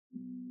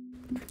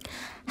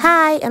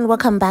Hi and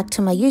welcome back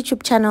to my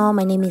YouTube channel.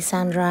 My name is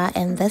Sandra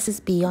and this is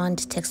Beyond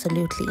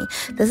Texolutely.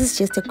 This is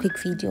just a quick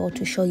video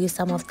to show you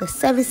some of the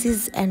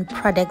services and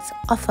products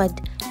offered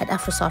at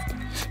AfroSoft.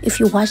 If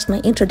you watched my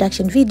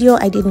introduction video,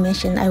 I did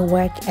mention I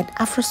work at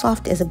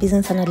AfroSoft as a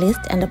business analyst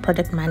and a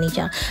product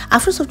manager.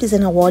 AfroSoft is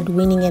an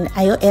award-winning and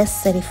iOS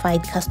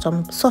certified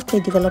custom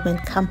software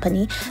development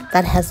company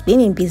that has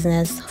been in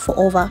business for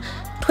over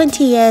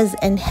 20 years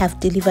and have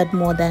delivered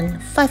more than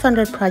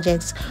 500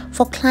 projects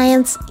for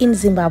clients in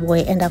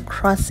Zimbabwe and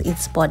across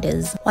its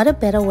borders. What a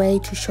better way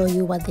to show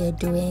you what they're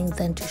doing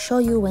than to show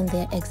you when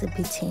they're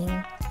exhibiting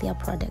their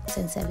products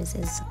and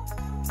services.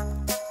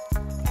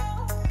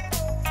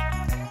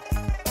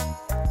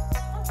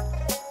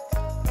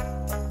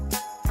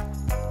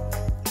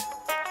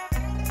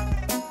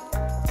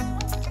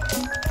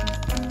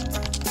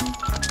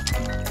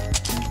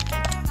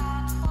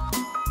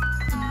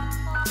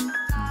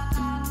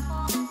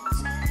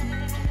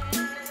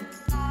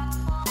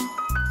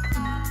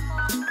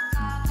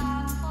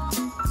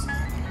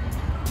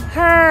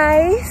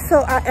 Hi,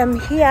 so I am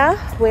here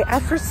where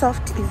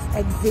AfroSoft is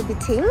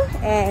exhibiting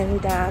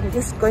and I'm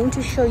just going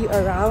to show you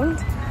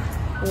around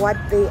what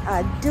they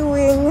are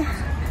doing.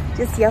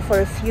 Just here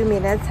for a few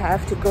minutes. I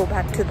have to go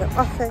back to the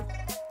office.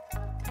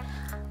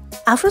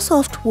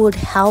 AfroSoft would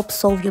help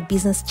solve your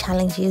business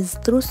challenges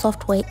through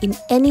software in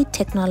any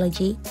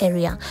technology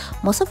area.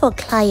 Most of our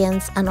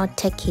clients are not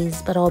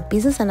techies, but our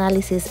business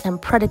analysis and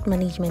product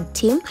management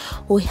team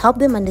will help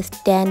them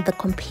understand the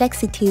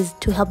complexities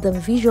to help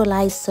them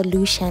visualize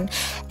solution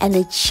and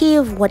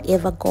achieve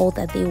whatever goal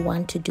that they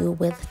want to do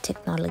with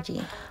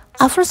technology.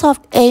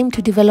 AfroSoft aim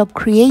to develop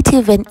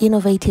creative and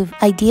innovative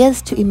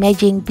ideas to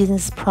emerging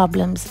business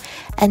problems,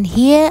 and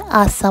here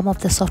are some of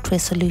the software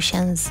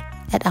solutions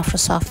at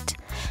AfroSoft.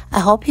 I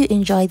hope you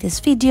enjoyed this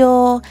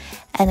video,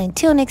 and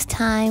until next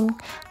time,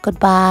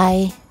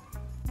 goodbye.